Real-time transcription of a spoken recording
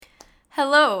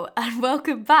Hello and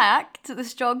welcome back to the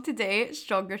Strong Today,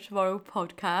 Stronger Tomorrow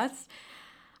podcast.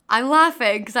 I'm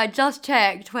laughing because I just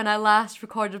checked when I last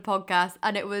recorded a podcast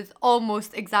and it was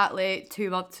almost exactly 2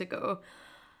 months ago.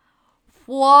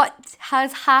 What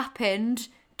has happened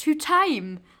to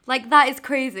time? Like, that is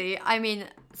crazy.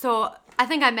 So I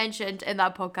think I mentioned in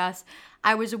that podcast,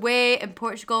 I was away in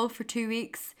Portugal for 2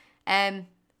 weeks.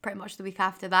 Pretty much the week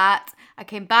after that, I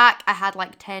came back. I had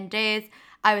like 10 days.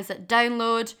 I was at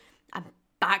Download. I'm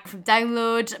back from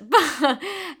Download.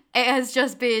 It has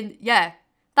just been,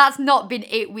 that's not been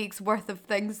 8 weeks worth of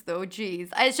things though. Jeez.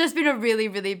 It's just been a really,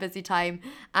 really busy time.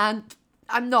 And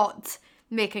I'm not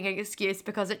making an excuse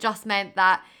because it just meant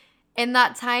that in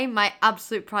that time, my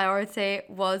absolute priority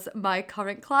was my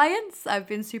current clients. I've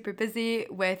been super busy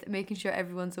with making sure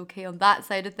everyone's okay on that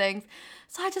side of things.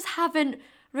 So I just haven't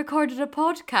recorded a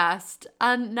podcast.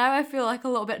 And now I feel like a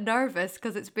little bit nervous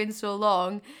because it's been so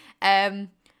long.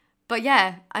 But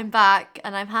yeah, I'm back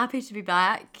and I'm happy to be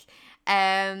back.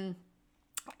 In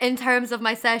terms of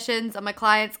my sessions and my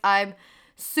clients, I'm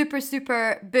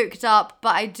super booked up,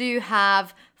 but I do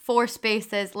have 4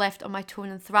 spaces left on my Tone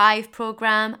and Thrive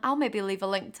program. I'll maybe leave a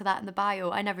link to that in the bio.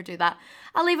 I never do that.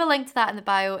 I'll leave a link to that in the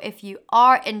bio if you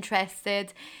are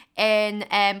interested in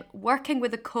working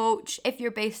with a coach. If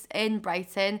you're based in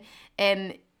Brighton,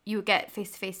 you get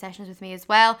face-to-face sessions with me as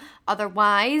well.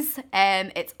 Otherwise,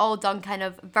 it's all done kind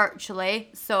of virtually.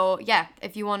 So yeah,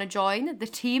 if you want to join the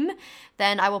team,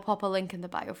 then I will pop a link in the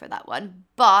bio for that one.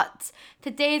 But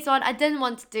today's one, I didn't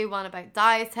want to do one about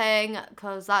dieting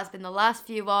because that's been the last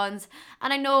few ones.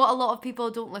 And I know a lot of people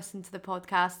don't listen to the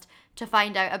podcast to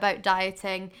find out about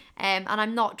dieting. And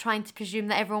I'm not trying to presume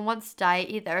that everyone wants to diet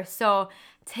either. So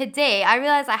today, I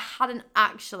realised I hadn't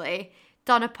actually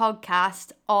done a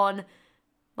podcast on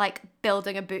like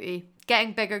building a booty,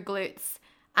 getting bigger glutes.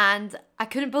 And I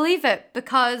couldn't believe it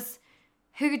because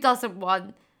who doesn't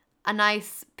want a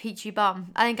nice peachy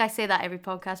bum? I think I say that every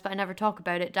podcast, but I never talk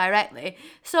about it directly.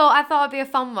 So I thought it'd be a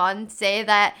fun one to say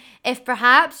that if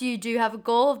perhaps you do have a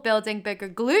goal of building bigger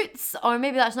glutes, or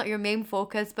maybe that's not your main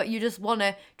focus, but you just want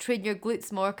to train your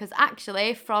glutes more, because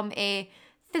actually from a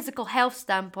physical health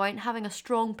standpoint, having a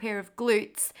strong pair of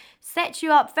glutes sets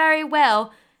you up very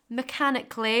well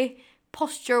mechanically,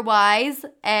 posture-wise,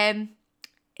 in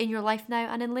your life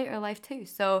now and in later life too.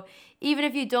 So even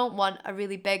if you don't want a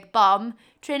really big bum,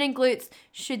 training glutes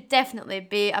should definitely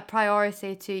be a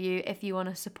priority to you if you want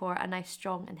to support a nice,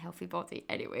 strong and healthy body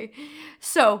anyway.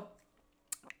 So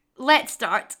let's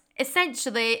start.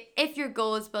 Essentially, if your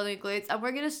goal is building glutes, and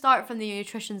we're going to start from the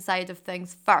nutrition side of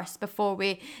things first before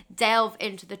we delve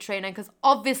into the training, because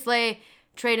obviously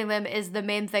training them is the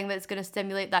main thing that's going to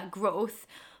stimulate that growth.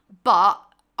 But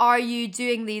are you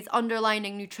doing these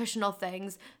underlying nutritional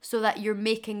things so that you're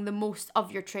making the most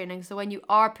of your training? So when you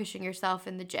are pushing yourself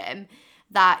in the gym,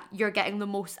 that you're getting the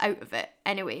most out of it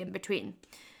anyway in between.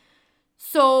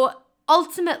 So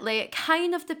ultimately, it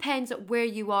kind of depends on where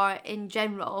you are in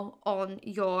general on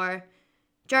your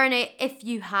journey if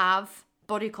you have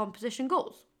body composition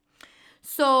goals.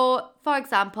 So, for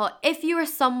example, if you are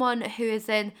someone who is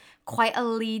in quite a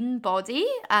lean body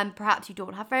and perhaps you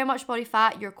don't have very much body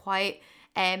fat, you're quite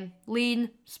lean,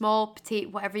 small,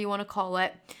 petite, whatever you want to call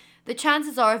it, the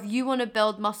chances are if you want to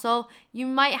build muscle, you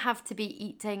might have to be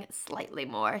eating slightly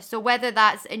more. So whether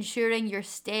that's ensuring you're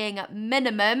staying at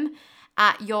minimum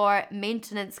at your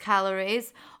maintenance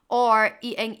calories, or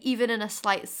eating even in a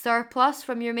slight surplus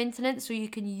from your maintenance so you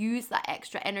can use that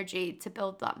extra energy to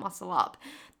build that muscle up.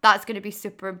 That's going to be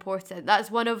super important. That's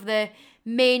one of the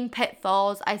main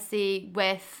pitfalls I see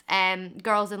with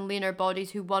girls in leaner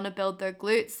bodies who want to build their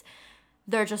glutes.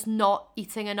 They're just not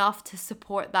eating enough to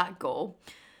support that goal.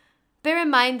 Bear in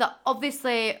mind that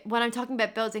obviously when I'm talking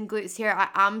about building glutes here, I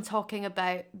am talking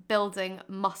about building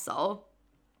muscle.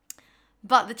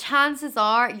 But the chances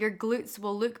are your glutes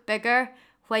will look bigger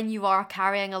when you are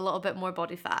carrying a little bit more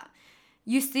body fat.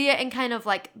 You see it in kind of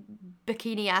like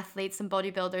bikini athletes and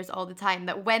bodybuilders all the time,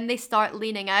 that when they start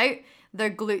leaning out,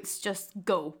 their glutes just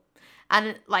go.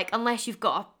 And like, unless you've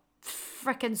got a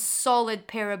freaking solid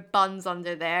pair of buns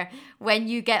under there, when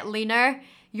you get leaner,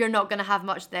 you're not going to have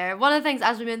much there. One of the things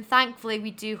as women, thankfully,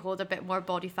 we do hold a bit more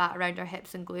body fat around our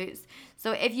hips and glutes.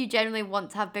 So if you generally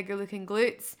want to have bigger looking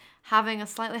glutes, having a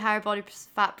slightly higher body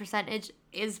fat percentage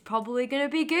is probably going to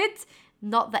be good.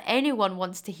 Not that anyone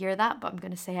wants to hear that, but I'm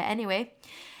going to say it anyway.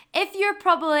 If you're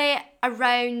probably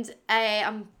around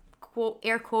quote,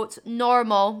 air quotes,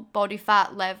 normal body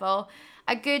fat level,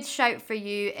 a good shout for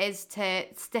you is to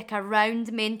stick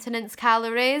around maintenance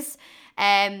calories.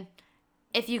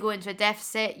 If you go into a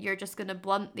deficit, you're just going to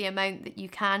blunt the amount that you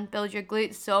can build your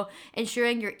glutes. So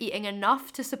ensuring you're eating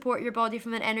enough to support your body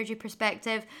from an energy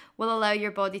perspective will allow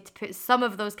your body to put some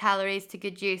of those calories to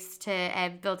good use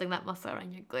to building that muscle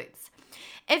around your glutes.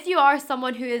 If you are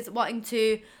someone who is wanting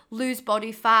to lose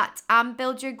body fat and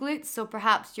build your glutes, so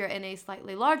perhaps you're in a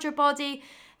slightly larger body,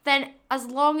 then as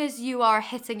long as you are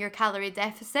hitting your calorie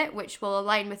deficit, which will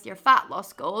align with your fat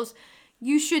loss goals,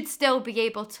 you should still be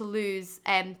able to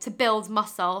to build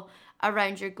muscle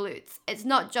around your glutes. It's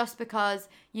not just because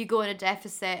you go in a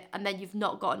deficit and then you've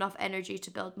not got enough energy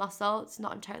to build muscle. It's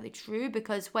not entirely true,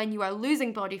 because when you are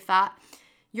losing body fat,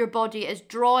 your body is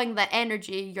drawing the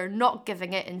energy you're not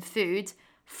giving it in food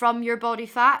from your body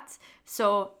fat.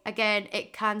 So again,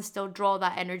 it can still draw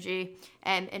that energy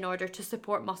in order to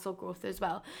support muscle growth as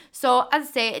well. So as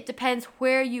I say, it depends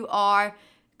where you are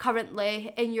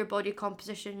currently in your body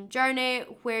composition journey,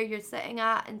 where you're sitting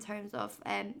at in terms of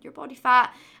your body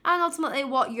fat, and ultimately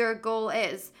what your goal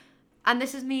is. And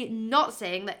this is me not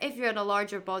saying that if you're in a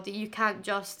larger body, you can't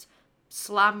just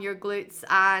slam your glutes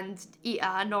and eat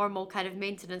at a normal kind of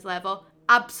maintenance level.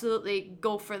 Absolutely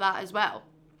go for that as well.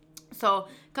 So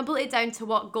completely down to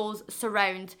what goals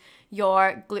surround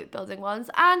your glute building ones,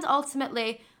 and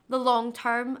ultimately the long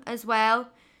term as well.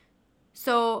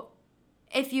 So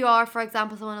if you are, for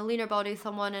example, someone in a leaner body,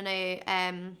 someone in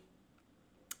a,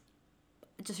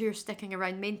 just you're sticking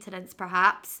around maintenance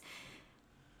perhaps,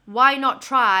 why not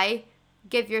try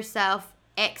give yourself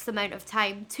X amount of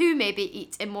time to maybe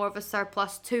eat in more of a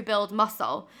surplus to build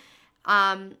muscle.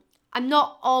 I'm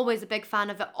not always a big fan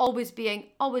of it always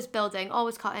building, always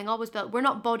cutting, always build. We're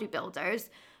not bodybuilders,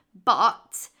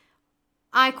 but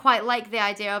I quite like the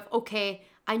idea of, okay,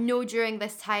 I know during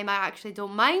this time I actually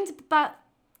don't mind, but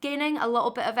gaining a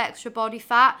little bit of extra body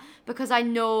fat, because I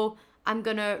know I'm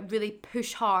gonna really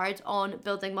push hard on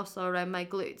building muscle around my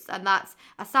glutes, and that's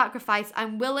a sacrifice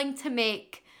I'm willing to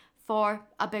make for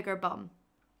a bigger bum.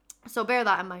 So bear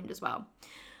that in mind as well.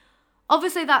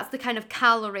 Obviously that's the kind of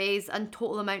calories and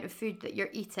total amount of food that you're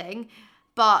eating,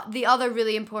 but the other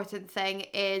really important thing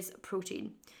is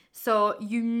protein. So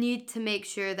you need to make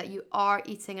sure that you are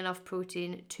eating enough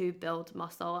protein to build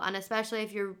muscle. And especially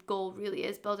if your goal really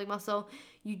is building muscle,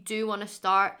 you do want to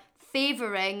start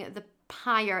favoring the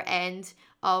higher end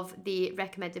of the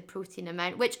recommended protein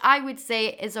amount, which I would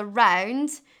say is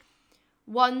around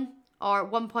 1 or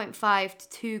 1.5 to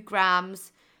 2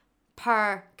 grams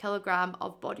per kilogram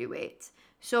of body weight.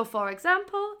 So for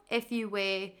example, if you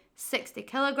weigh 60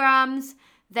 kilograms,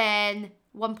 then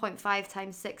 1.5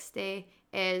 times 60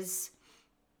 is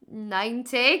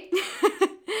 90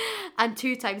 and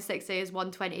 2 times 60 is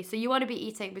 120. So you want to be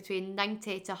eating between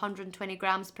 90 to 120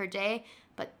 grams per day,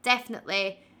 but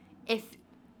definitely if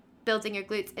building your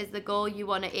glutes is the goal, you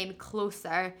want to aim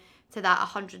closer to that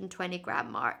 120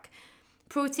 gram mark.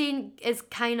 Protein is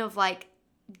kind of like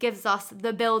gives us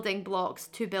the building blocks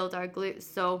to build our glutes.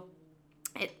 So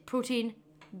protein,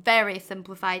 very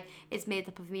simplified, is made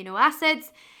up of amino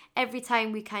acids. Every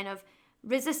time we kind of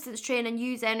resistance train and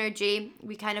use energy,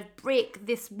 we kind of break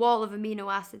this wall of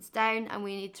amino acids down, and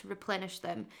we need to replenish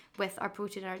them with our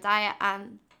protein in our diet.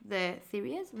 And the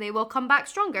theory is they will come back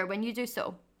stronger when you do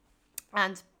so,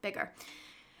 and bigger.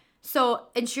 So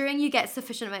ensuring you get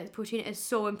sufficient amount of protein is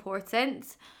so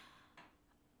important.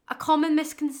 A common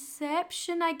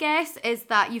misconception, I guess, is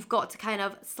that you've got to kind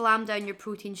of slam down your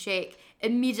protein shake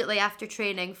immediately after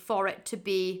training for it to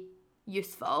be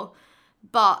useful.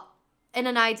 But in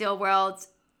an ideal world,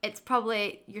 it's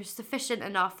probably you're sufficient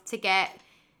enough to get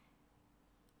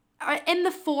in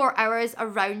the 4 hours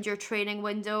around your training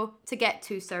window to get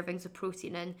 2 servings of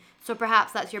protein in. So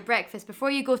perhaps that's your breakfast before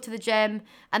you go to the gym,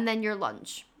 and then your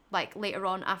lunch, like later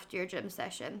on after your gym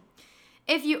session.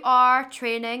 If you are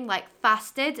training like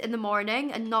fasted in the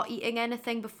morning and not eating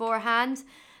anything beforehand,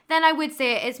 then I would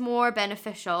say it is more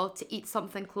beneficial to eat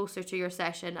something closer to your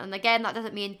session. And again, that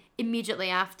doesn't mean immediately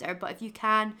after, but if you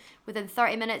can, within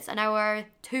 30 minutes, an hour,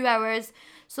 2 hours,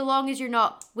 so long as you're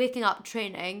not waking up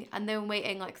training and then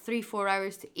waiting like 3-4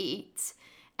 hours to eat,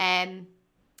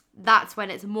 that's when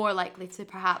it's more likely to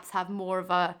perhaps have more of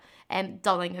a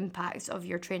dulling impact of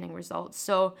your training results.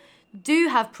 So do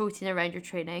have protein around your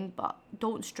training, but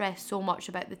don't stress so much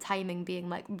about the timing being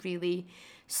like really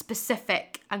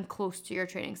specific and close to your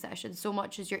training session. So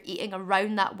much as you're eating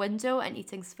around that window and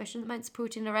eating sufficient amounts of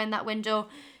protein around that window,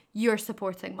 you're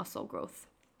supporting muscle growth.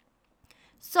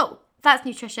 So that's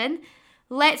nutrition.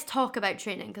 Let's talk about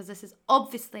training, because this is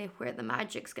obviously where the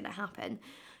magic's going to happen.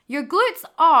 Your glutes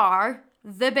are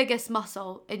the biggest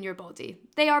muscle in your body.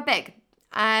 They are big.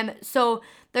 So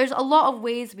there's a lot of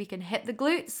ways we can hit the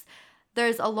glutes.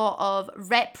 there's a lot of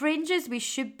rep ranges we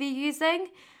should be using.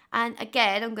 And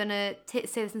again, I'm going to say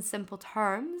this in simple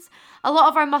terms. A lot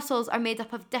of our muscles are made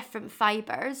up of different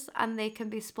fibers, and they can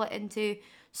be split into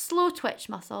slow twitch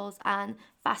muscles and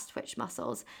fast twitch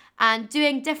muscles. And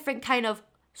doing different kind of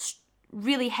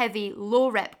really heavy low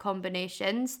rep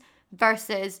combinations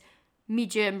versus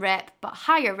medium rep but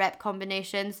higher rep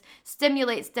combinations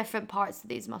stimulates different parts of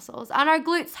these muscles. And our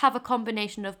glutes have a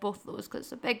combination of both of those because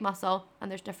it's a big muscle and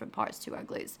there's different parts to our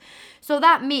glutes. So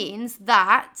that means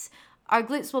that our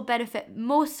glutes will benefit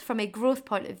most from a growth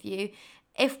point of view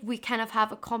if we kind of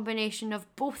have a combination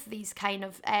of both these kind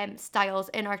of styles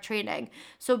in our training.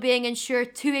 So being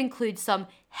ensured to include some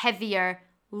heavier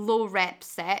low rep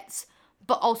sets,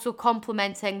 but also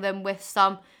complementing them with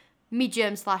some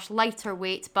medium/lighter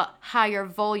weight but higher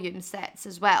volume sets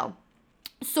as well.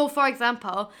 So for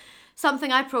example,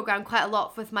 something I program quite a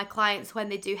lot with my clients when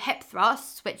they do hip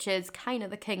thrusts, which is kind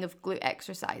of the king of glute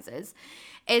exercises,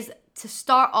 is to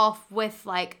start off with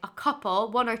like a couple,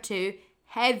 1 or 2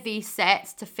 heavy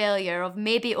sets to failure of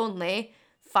maybe only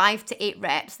 5 to 8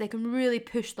 reps. They can really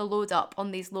push the load up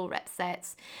on these low rep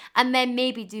sets, and then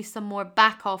maybe do some more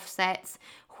back off sets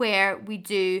where we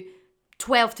do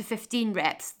 12 to 15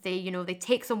 reps. They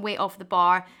take some weight off the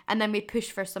bar and then we push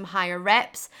for some higher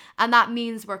reps. And that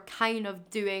means we're kind of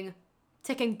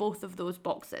ticking both of those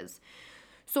boxes.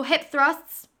 So hip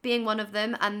thrusts being one of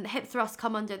them, and hip thrusts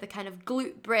come under the kind of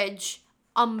glute bridge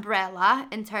umbrella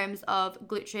in terms of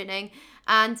glute training.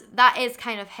 And that is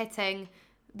kind of hitting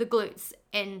the glutes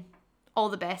in all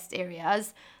the best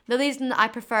areas. The reason I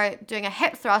prefer doing a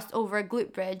hip thrust over a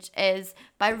glute bridge is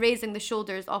by raising the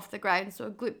shoulders off the ground. So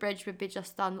a glute bridge would be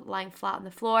just done lying flat on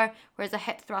the floor, whereas a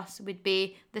hip thrust would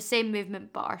be the same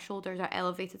movement, but our shoulders are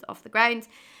elevated off the ground.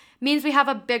 Means we have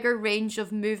a bigger range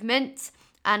of movement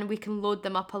and we can load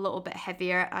them up a little bit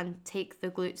heavier and take the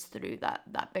glutes through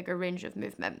that bigger range of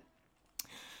movement.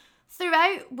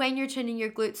 Throughout, when you're training your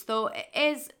glutes though, it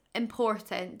is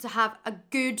important to have a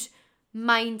good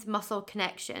mind-muscle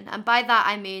connection. And by that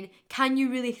I mean, can you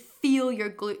really feel your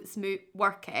glutes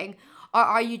working, or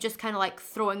are you just kind of like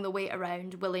throwing the weight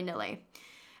around willy-nilly?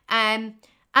 And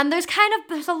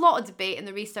there's a lot of debate in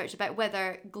the research about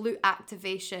whether glute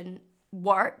activation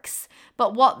works,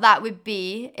 but what that would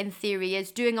be in theory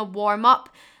is doing a warm-up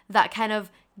that kind of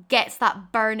gets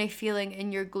that burny feeling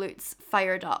in your glutes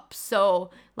fired up. So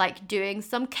like doing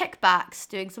some kickbacks,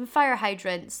 doing some fire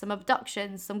hydrants, some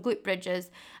abductions, some glute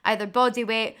bridges, either body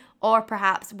weight or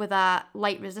perhaps with a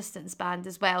light resistance band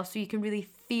as well. So you can really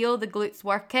feel the glutes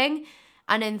working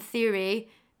and in theory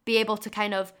be able to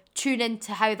kind of tune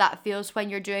into how that feels when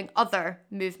you're doing other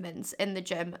movements in the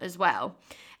gym as well.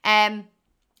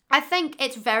 I think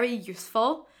it's very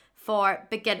useful for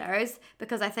beginners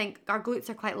because I think our glutes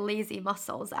are quite lazy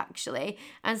muscles actually,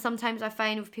 and sometimes I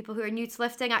find with people who are new to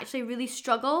lifting actually really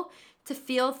struggle to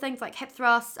feel things like hip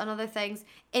thrusts and other things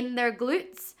in their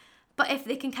glutes. But if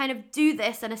they can kind of do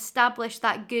this and establish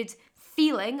that good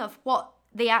feeling of what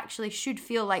they actually should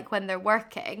feel like when they're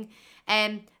working,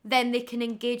 then they can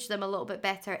engage them a little bit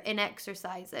better in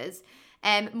exercises.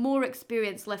 More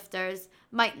experienced lifters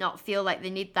might not feel like they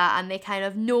need that, and they kind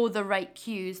of know the right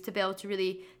cues to be able to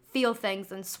really feel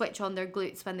things and switch on their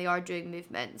glutes when they are doing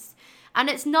movements. And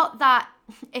it's not that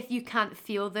if you can't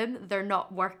feel them, they're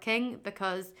not working,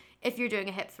 because if you're doing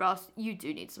a hip thrust, you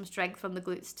do need some strength from the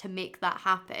glutes to make that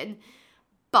happen.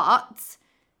 But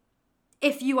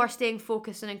if you are staying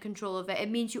focused and in control of it, it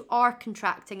means you are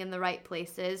contracting in the right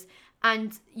places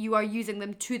and you are using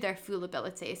them to their full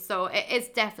ability. So it is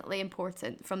definitely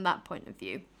important from that point of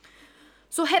view.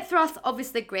 So hip thrusts,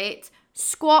 obviously great.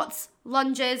 Squats,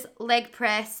 lunges, leg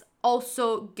press,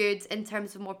 also good in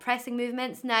terms of more pressing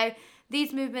movements. Now,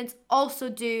 these movements also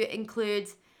do include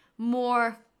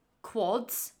more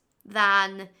quads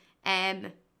than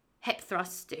hip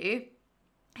thrusts do.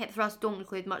 Hip thrusts don't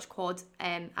include much quad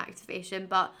activation,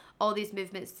 but all these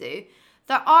movements do.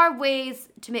 There are ways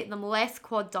to make them less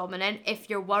quad dominant if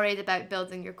you're worried about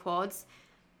building your quads.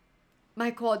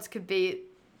 My quads could be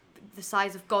the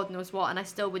size of God knows what and I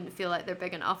still wouldn't feel like they're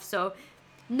big enough. So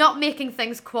not making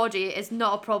things quaddy is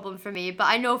not a problem for me, but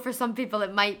I know for some people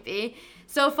it might be.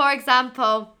 So for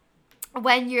example,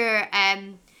 when you're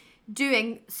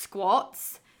doing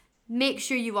squats, make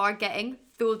sure you are getting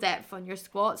full depth on your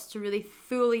squats to really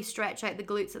fully stretch out the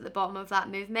glutes at the bottom of that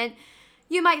movement.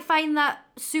 You might find that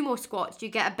sumo squats, you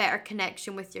get a better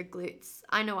connection with your glutes.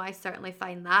 I know I certainly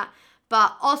find that.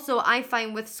 But also I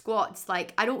find with squats,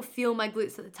 like I don't feel my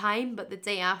glutes at the time, but the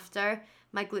day after,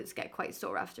 my glutes get quite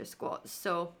sore after squats.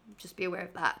 So just be aware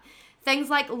of that. Things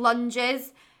like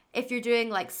lunges, If you're doing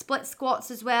like split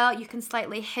squats as well, you can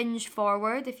slightly hinge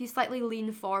forward. If you slightly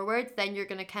lean forward, then you're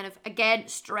going to kind of, again,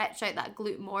 stretch out that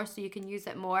glute more so you can use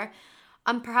it more.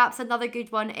 And perhaps another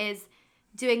good one is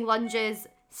doing lunges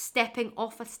stepping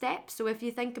off a step. So if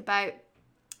you think about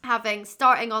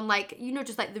starting on like,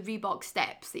 just like the Reebok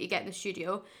steps that you get in the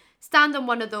studio, stand on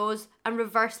one of those and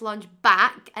reverse lunge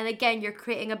back. And again, you're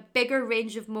creating a bigger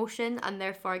range of motion and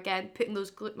therefore, again, putting those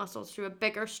glute muscles through a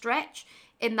bigger stretch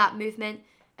in that movement.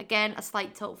 Again, a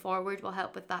slight tilt forward will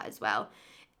help with that as well.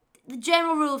 The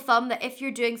general rule of thumb that if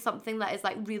you're doing something that is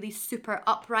like really super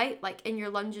upright, like in your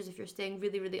lunges, if you're staying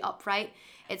really, really upright,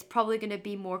 it's probably going to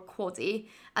be more quaddy.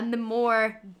 And the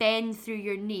more bend through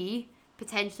your knee,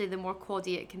 potentially the more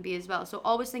quaddy it can be as well. So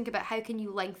always think about how can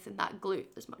you lengthen that glute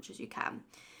as much as you can.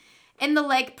 In the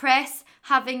leg press,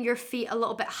 having your feet a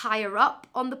little bit higher up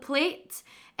on the plate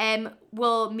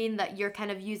will mean that you're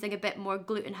kind of using a bit more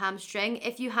glute and hamstring.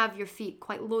 If you have your feet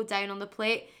quite low down on the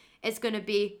plate, it's going to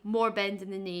be more bend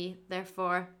in the knee,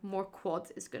 therefore more quad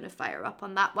is going to fire up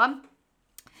on that one.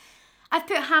 I've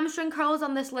put hamstring curls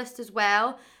on this list as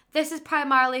well. This is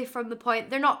primarily from the point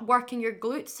they're not working your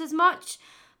glutes as much,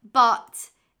 but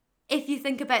if you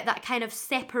think about that kind of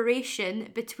separation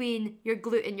between your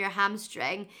glute and your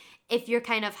hamstring, if you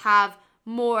kind of have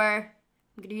more,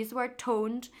 I'm going to use the word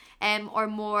toned, or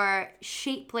more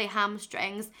shapely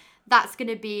hamstrings, that's going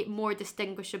to be more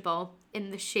distinguishable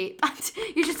in the shape. And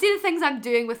you should see the things I'm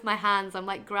doing with my hands. I'm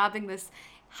like grabbing this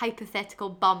hypothetical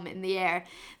bum in the air.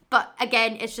 But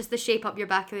again, it's just the shape up your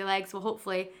back of the legs will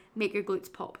hopefully make your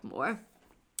glutes pop more.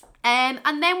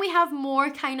 And then we have more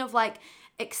kind of like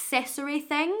accessory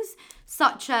things,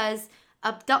 such as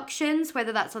abductions,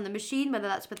 whether that's on the machine, whether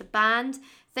that's with a band,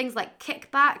 things like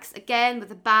kickbacks, again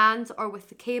with a band or with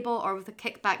the cable or with a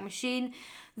kickback machine.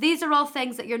 These are all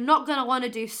things that you're not going to want to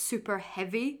do super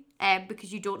heavy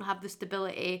because you don't have the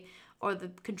stability or the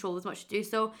control as much to do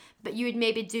so, but you would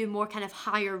maybe do more kind of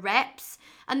higher reps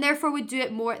and therefore would do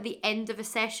it more at the end of a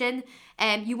session.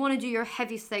 You want to do your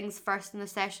heaviest things first in the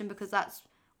session because that's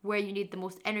where you need the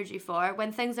most energy for.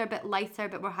 When things are a bit lighter, a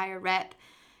bit more higher rep,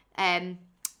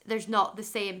 there's not the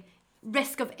same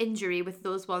risk of injury with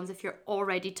those ones if you're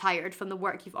already tired from the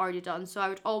work you've already done. So I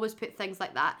would always put things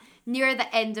like that near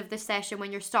the end of the session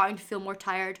when you're starting to feel more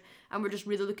tired and we're just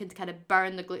really looking to kind of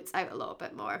burn the glutes out a little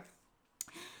bit more.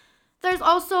 There's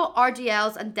also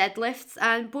RDLs and deadlifts,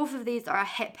 and both of these are a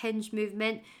hip hinge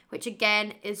movement, which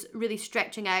again is really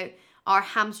stretching out our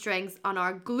hamstrings and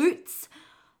our glutes.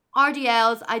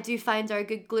 RDLs, I do find are a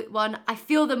good glute one. I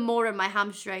feel them more in my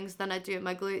hamstrings than I do in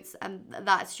my glutes, and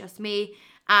that's just me.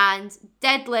 And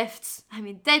deadlifts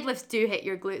do hit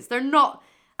your glutes. They're not,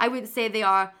 I wouldn't say they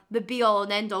are the be all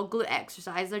and end all glute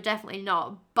exercise. They're definitely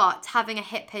not. But having a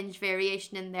hip hinge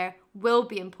variation in there will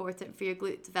be important for your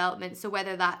glute development. So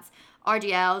whether that's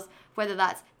RDLs, whether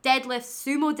that's deadlifts,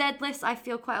 sumo deadlifts, I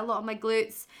feel quite a lot on my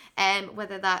glutes,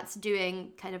 whether that's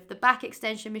doing kind of the back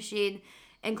extension machine,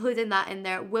 including that in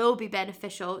there will be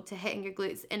beneficial to hitting your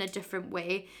glutes in a different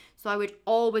way. So I would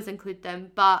always include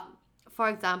them. But for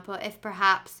example, if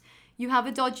perhaps you have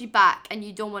a dodgy back and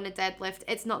you don't want to deadlift,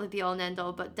 it's not the be all and end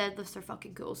all, but deadlifts are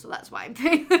fucking cool. So that's why I'm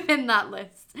putting them in that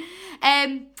list.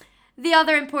 The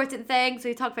other important thing, so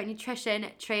we talk about nutrition,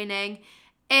 training,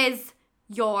 is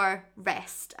your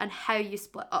rest and how you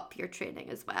split up your training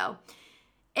as well.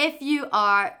 If you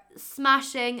are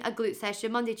smashing a glute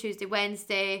session Monday, Tuesday,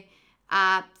 Wednesday,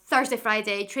 Thursday,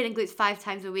 Friday, training glutes 5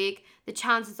 times a week, the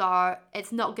chances are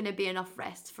it's not going to be enough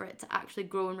rest for it to actually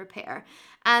grow and repair.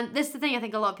 And this is the thing I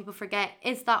think a lot of people forget,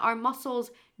 is that our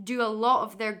muscles do a lot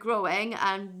of their growing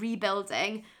and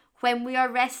rebuilding when we are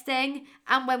resting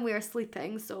and when we are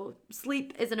sleeping. So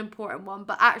sleep is an important one,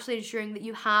 but actually ensuring that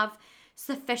you have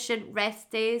sufficient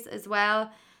rest days as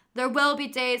well. There will be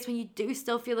days when you do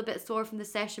still feel a bit sore from the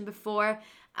session before,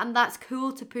 and that's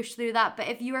cool to push through that. But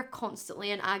if you are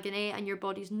constantly in agony and your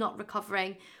body's not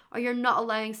recovering, or you're not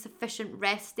allowing sufficient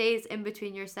rest days in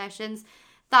between your sessions,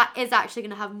 that is actually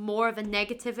going to have more of a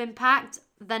negative impact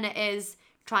than it is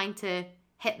trying to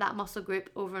hit that muscle group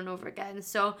over and over again.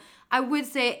 So I would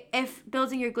say if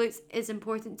building your glutes is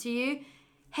important to you,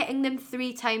 hitting them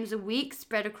 3 times a week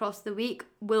spread across the week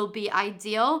will be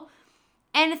ideal.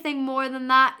 Anything more than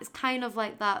that is kind of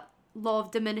like that law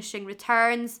of diminishing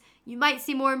returns. You might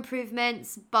see more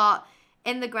improvements, but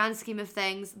in the grand scheme of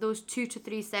things, those 2 to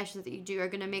 3 sessions that you do are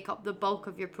going to make up the bulk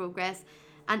of your progress,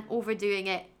 and overdoing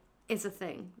it is a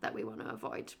thing that we want to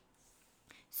avoid.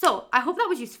 So I hope that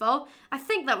was useful. I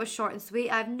think that was short and sweet.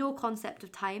 I have no concept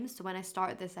of time, so when I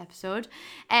started this episode.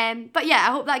 But yeah,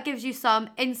 I hope that gives you some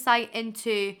insight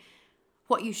into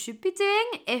what you should be doing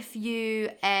if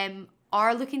you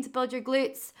are looking to build your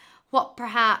glutes. what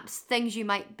perhaps things you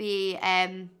might be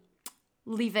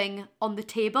leaving on the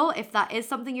table if that is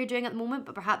something you're doing at the moment,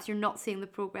 but perhaps you're not seeing the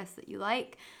progress that you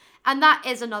like. And that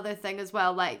is another thing as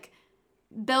well, like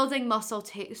building muscle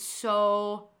takes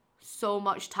so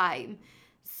much time.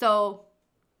 So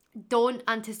don't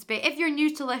anticipate, if you're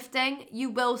new to lifting, you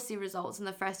will see results in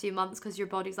the first few months because your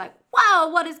body's like, wow,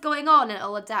 what is going on? And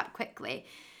it'll adapt quickly.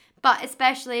 But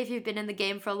especially if you've been in the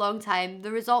game for a long time,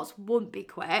 the results won't be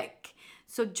quick.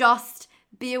 So just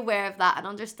be aware of that and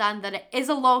understand that it is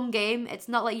a long game. It's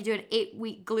not like you do an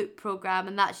 8-week glute program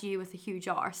and that's you with a huge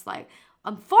arse. Like,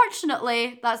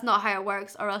 unfortunately, that's not how it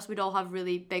works, or else we'd all have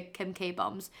really big Kim K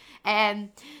bums.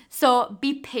 So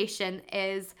be patient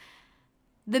is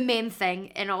the main thing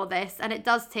in all this, and it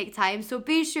does take time. So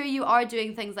be sure you are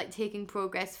doing things like taking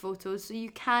progress photos so you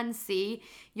can see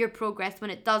your progress when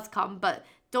it does come, but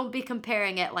don't be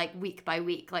comparing it like week by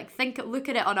week. Like look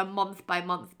at it on a month by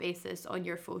month basis on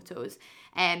your photos.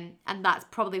 And that's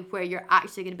probably where you're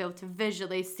actually going to be able to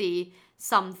visually see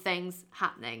some things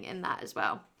happening in that as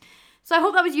well. So I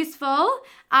hope that was useful.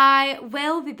 I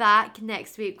will be back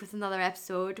next week with another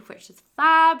episode, which is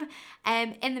fab.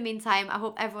 In the meantime, I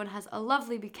hope everyone has a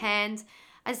lovely weekend.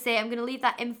 As I say, I'm going to leave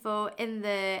that info in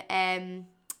the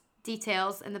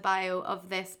details in the bio of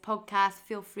this podcast.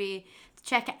 Feel free to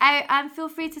check it out, and feel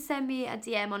free to send me a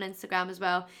DM on Instagram as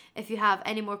well if you have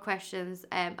any more questions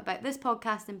about this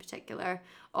podcast in particular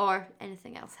or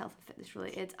anything else health and fitness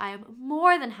related. I am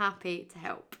more than happy to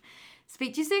help.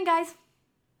 Speak to you soon, guys.